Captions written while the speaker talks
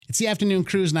It's the Afternoon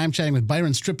Cruise, and I'm chatting with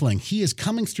Byron Stripling. He is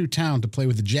coming through town to play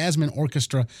with the JazzMN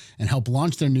Orchestra and help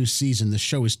launch their new season. The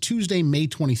show is Tuesday, May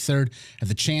 23rd at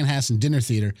the Chanhassen Dinner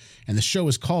Theater, and the show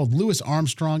is called Louis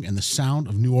Armstrong and the Sound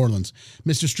of New Orleans.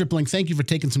 Mr. Stripling, thank you for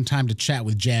taking some time to chat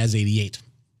with Jazz88.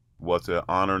 Well, it's an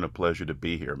honor and a pleasure to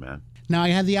be here, man. Now, I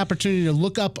had the opportunity to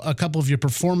look up a couple of your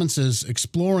performances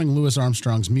exploring Louis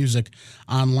Armstrong's music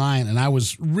online, and I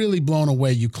was really blown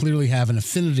away. You clearly have an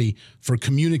affinity for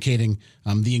communicating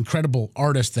the incredible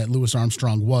artist that Louis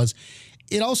Armstrong was.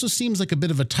 It also seems like a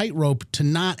bit of a tightrope to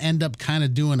not end up kind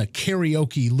of doing a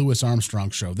karaoke Louis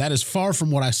Armstrong show. That is far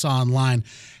from what I saw online.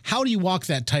 How do you walk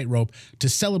that tightrope to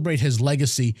celebrate his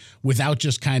legacy without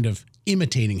just kind of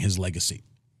imitating his legacy?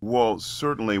 Well,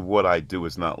 certainly what I do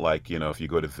is not like, if you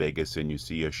go to Vegas and you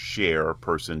see a Cher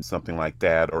person, something like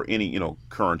that, or any,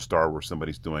 current star where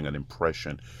somebody's doing an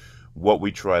impression. What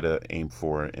we try to aim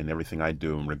for and everything I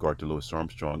do in regard to Louis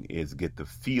Armstrong is get the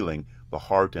feeling, the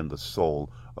heart and the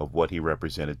soul of what he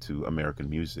represented to American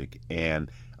music.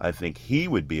 And I think he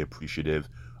would be appreciative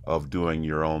of doing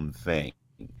your own thing.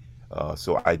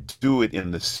 So I do it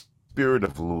in the spirit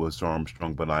of Louis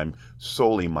Armstrong, but I'm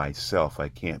solely myself. I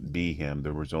can't be him.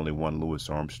 There was only one Louis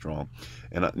Armstrong.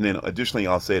 And then additionally,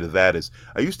 I'll say to that is,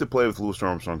 I used to play with Louis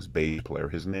Armstrong's bass player.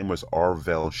 His name was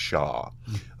Arvell Shaw.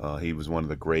 He was one of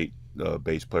the great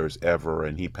bass players ever,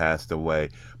 and he passed away.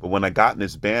 But when I got in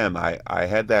his band, I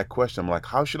had that question. I'm like,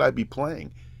 how should I be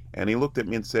playing? And he looked at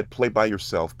me and said, play by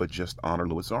yourself, but just honor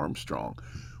Louis Armstrong,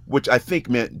 which I think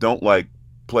meant don't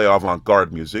play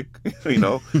avant-garde music,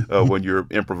 when you're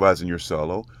improvising your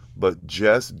solo, but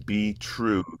just be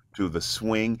true to the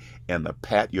swing and the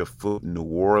pat your foot New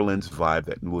Orleans vibe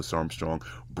that Louis Armstrong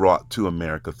brought to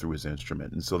America through his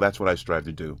instrument. And so that's what I strive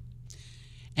to do.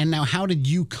 And now, how did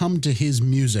you come to his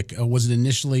music? Was it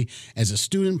initially as a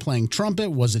student playing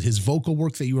trumpet? Was it his vocal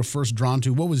work that you were first drawn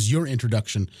to? What was your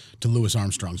introduction to Louis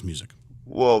Armstrong's music?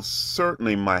 Well,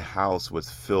 certainly my house was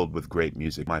filled with great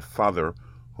music. My father,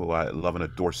 who I love and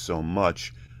adore so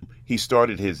much, he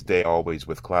started his day always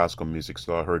with classical music.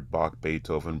 So I heard Bach,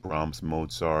 Beethoven, Brahms,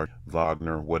 Mozart,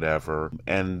 Wagner, whatever.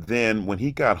 And then when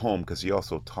he got home, because he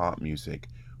also taught music,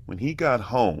 when he got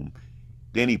home,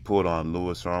 then he put on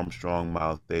Louis Armstrong,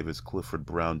 Miles Davis, Clifford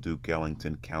Brown, Duke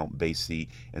Ellington, Count Basie,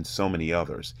 and so many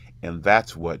others. And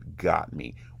that's what got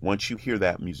me. Once you hear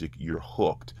that music, you're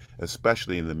hooked,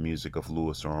 especially in the music of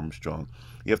Louis Armstrong.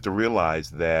 You have to realize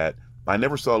that I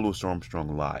never saw Louis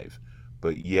Armstrong live,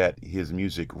 but yet his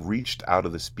music reached out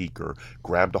of the speaker,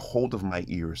 grabbed a hold of my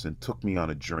ears, and took me on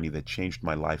a journey that changed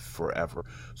my life forever.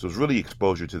 So it was really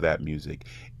exposure to that music.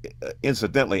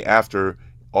 Incidentally, after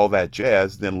all that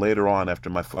jazz, then later on, after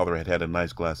my father had had a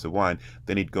nice glass of wine,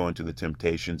 then he'd go into the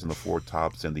Temptations and the Four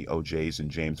Tops and the OJs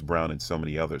and James Brown and so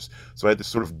many others. So I had this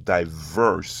sort of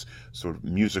diverse sort of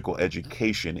musical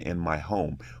education in my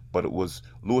home, but it was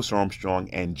Louis Armstrong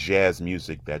and jazz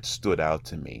music that stood out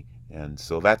to me. And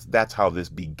so that's how this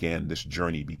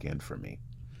journey began for me.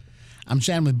 I'm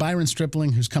chatting with Byron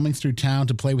Stripling, who's coming through town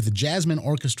to play with the JazzMN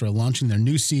Orchestra, launching their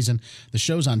new season. The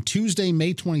show's on Tuesday,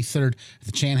 May 23rd at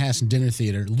the Chanhassen Dinner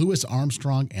Theater, Louis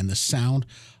Armstrong and the Sound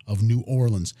of New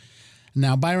Orleans.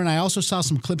 Now, Byron, I also saw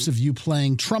some clips of you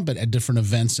playing trumpet at different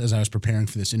events as I was preparing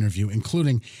for this interview,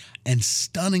 including a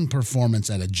stunning performance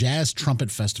at a jazz trumpet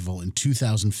festival in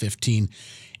 2015.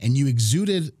 And you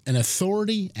exuded an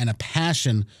authority and a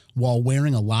passion while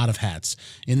wearing a lot of hats.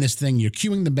 In this thing, you're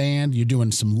cueing the band, you're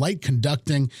doing some light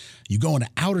conducting, you go into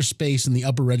outer space in the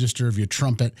upper register of your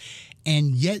trumpet,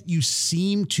 and yet you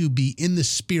seem to be in the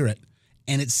spirit.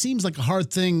 And it seems like a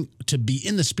hard thing to be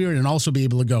in the spirit and also be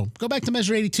able to go back to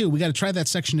measure 82. We got to try that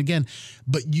section again.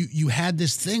 But you had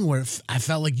this thing where I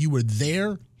felt like you were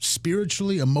there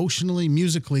spiritually, emotionally,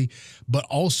 musically, but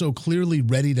also clearly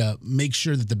ready to make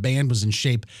sure that the band was in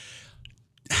shape.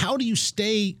 How do you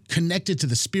stay connected to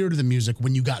the spirit of the music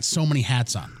when you got so many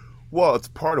hats on? Well, it's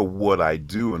part of what I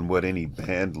do and what any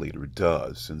band leader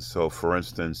does. And so, for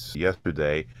instance,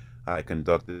 yesterday, I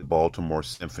conducted Baltimore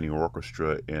Symphony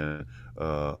Orchestra in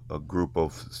a group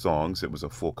of songs. It was a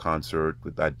full concert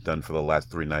that I'd done for the last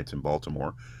 3 nights in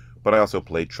Baltimore. But I also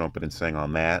played trumpet and sang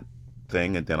on that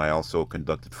thing. And then I also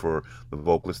conducted for the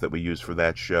vocalist that we used for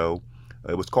that show.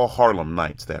 It was called Harlem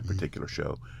Nights, that particular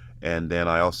show. And then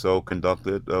I also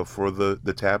conducted for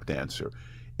the tap dancer.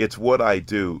 It's what I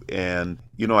do. And,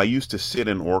 I used to sit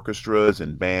in orchestras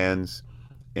and bands,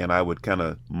 and I would kind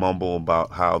of mumble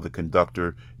about how the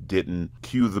conductor didn't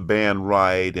cue the band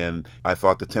right, and I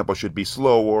thought the tempo should be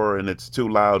slower, and it's too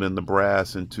loud in the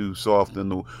brass and too soft in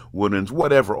the woodwinds,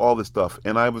 whatever, all this stuff.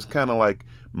 And I was kind of like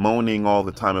moaning all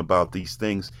the time about these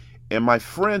things. And my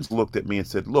friends looked at me and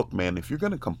said, look, man, if you're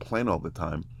going to complain all the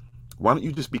time, Why don't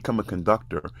you just become a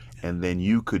conductor and then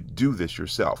you could do this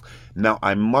yourself? Now,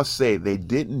 I must say they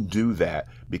didn't do that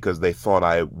because they thought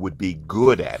I would be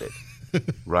good at it,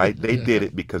 right? They did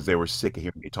it because they were sick of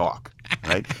hearing me talk,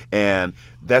 right? And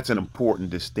that's an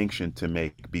important distinction to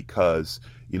make because,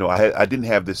 I didn't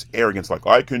have this arrogance like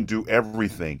I can do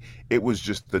everything. It was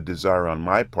just the desire on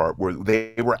my part where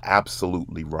they were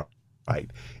absolutely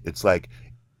right. It's like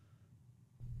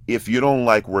if you don't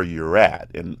like where you're at,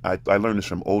 and I learned this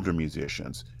from older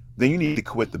musicians, then you need to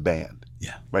quit the band.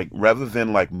 Yeah. Right? Rather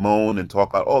than like moan and talk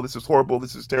about, oh, this is horrible,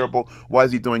 this is terrible, why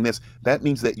is he doing this? That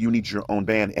means that you need your own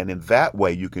band, and in that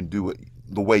way you can do it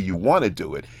the way you want to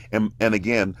do it. And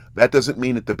again, that doesn't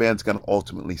mean that the band's going to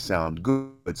ultimately sound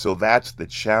good. So that's the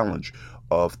challenge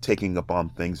of taking upon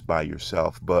things by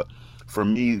yourself. But for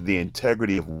me, the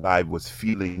integrity of what I was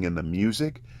feeling in the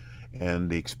music and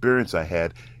the experience I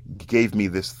had gave me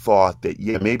this thought that,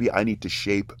 yeah, maybe I need to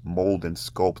shape, mold, and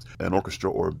sculpt an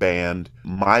orchestra or a band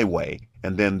my way.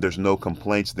 And then there's no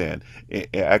complaints then.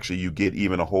 Actually, you get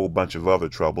even a whole bunch of other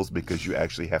troubles because you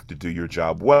actually have to do your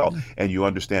job well and you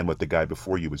understand what the guy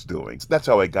before you was doing. So that's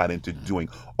how I got into doing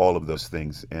all of those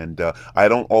things. And I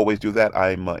don't always do that.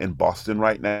 I'm in Boston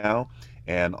right now.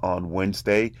 And on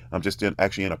Wednesday, I'm just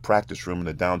actually in a practice room in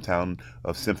the downtown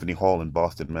of Symphony Hall in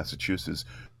Boston, Massachusetts.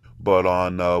 But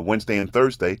on Wednesday and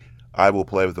Thursday, I will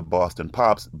play with the Boston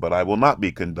Pops, but I will not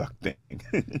be conducting.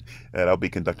 And I'll be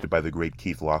conducted by the great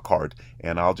Keith Lockhart.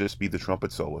 And I'll just be the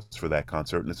trumpet soloist for that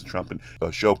concert. And it's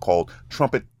a show called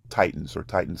Trumpet Titans, or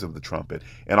Titans of the Trumpet.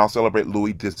 And I'll celebrate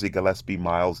Louis, Dizzy Gillespie,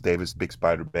 Miles Davis, Big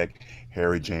Spider Beck,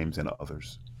 Harry James, and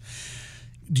others.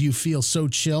 Do you feel so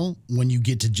chill when you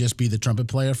get to just be the trumpet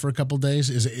player for a couple of days?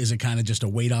 Is it kind of just a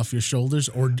weight off your shoulders,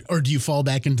 or do you fall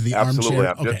back into the Absolutely.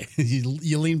 armchair? Okay,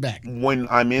 you lean back. When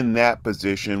I'm in that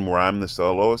position where I'm the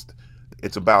soloist,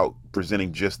 it's about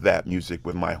presenting just that music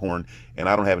with my horn, and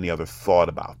I don't have any other thought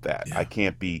about that. Yeah. I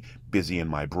can't be busy in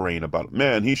my brain about,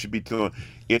 man, he should be doing.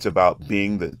 It's about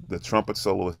being the trumpet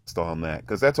soloist on that,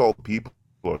 because that's all people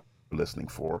are listening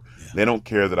for. Yeah. They don't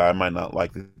care that I might not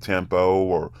like the tempo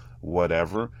or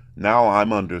whatever. Now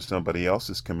I'm under somebody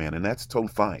else's command, and that's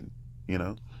totally fine.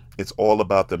 It's all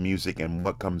about the music and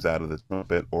what comes out of the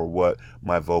trumpet or what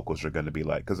my vocals are going to be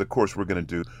like. Because of course we're going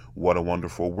to do What a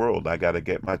Wonderful World. I got to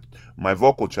get my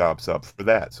vocal chops up for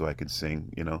that so I can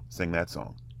sing that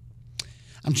song.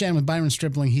 I'm chatting with Byron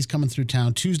Stripling. He's coming through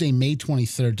town Tuesday, May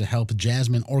 23rd to help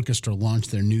JazzMN Orchestra launch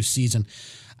their new season.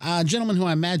 Gentlemen who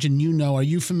I imagine you know, are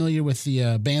you familiar with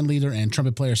the band leader and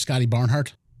trumpet player Scotty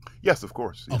Barnhart? Yes, of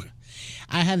course. Yeah. Okay.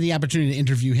 I had the opportunity to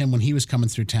interview him when he was coming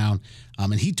through town,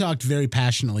 and he talked very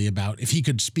passionately about if he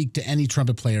could speak to any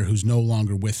trumpet player who's no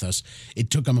longer with us.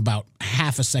 It took him about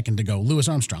half a second to go, Louis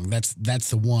Armstrong, that's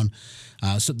the one.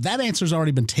 So that answer's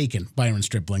already been taken, Byron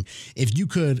Stripling. If you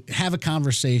could have a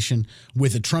conversation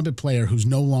with a trumpet player who's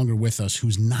no longer with us,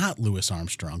 who's not Louis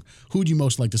Armstrong, who would you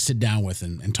most like to sit down with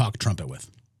and talk trumpet with?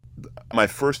 My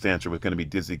first answer was going to be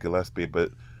Dizzy Gillespie,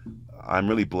 but I'm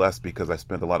really blessed because I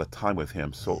spent a lot of time with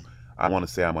him. So I want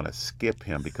to say I'm going to skip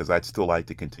him because I'd still like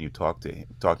to continue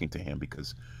talking to him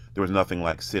because there was nothing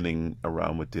like sitting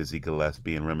around with Dizzy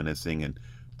Gillespie and reminiscing and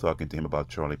talking to him about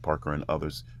Charlie Parker and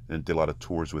others, and did a lot of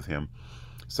tours with him.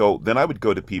 So then I would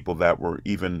go to people that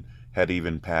had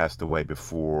even passed away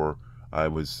before I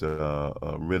was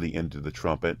really into the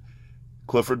trumpet.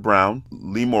 Clifford Brown,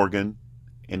 Lee Morgan,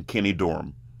 and Kenny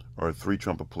Dorham are three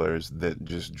trumpet players that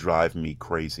just drive me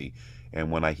crazy.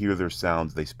 And when I hear their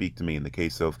sounds, they speak to me. In the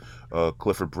case of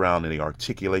Clifford Brown and the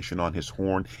articulation on his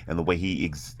horn and the way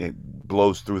he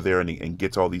blows through there and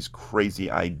gets all these crazy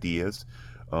ideas.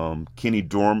 Kenny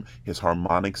Dorham, his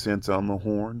harmonic sense on the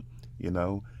horn,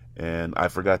 And I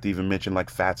forgot to even mention like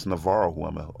Fats Navarro, who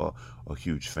I'm a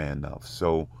huge fan of.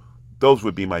 So those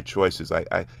would be my choices.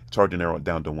 It's hard to narrow it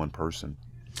down to one person.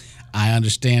 I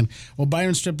understand. Well,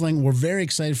 Byron Stripling, we're very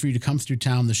excited for you to come through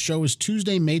town. The show is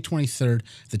Tuesday, May 23rd,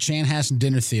 at the Chanhassen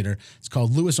Dinner Theater. It's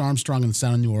called Louis Armstrong and the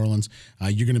Sound of New Orleans.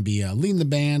 You're going to be leading the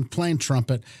band, playing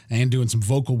trumpet, and doing some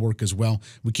vocal work as well.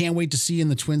 We can't wait to see you in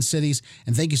the Twin Cities,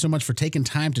 and thank you so much for taking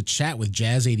time to chat with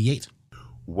Jazz88.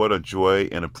 What a joy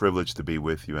and a privilege to be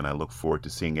with you, and I look forward to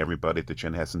seeing everybody at the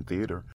Chanhassen Theater.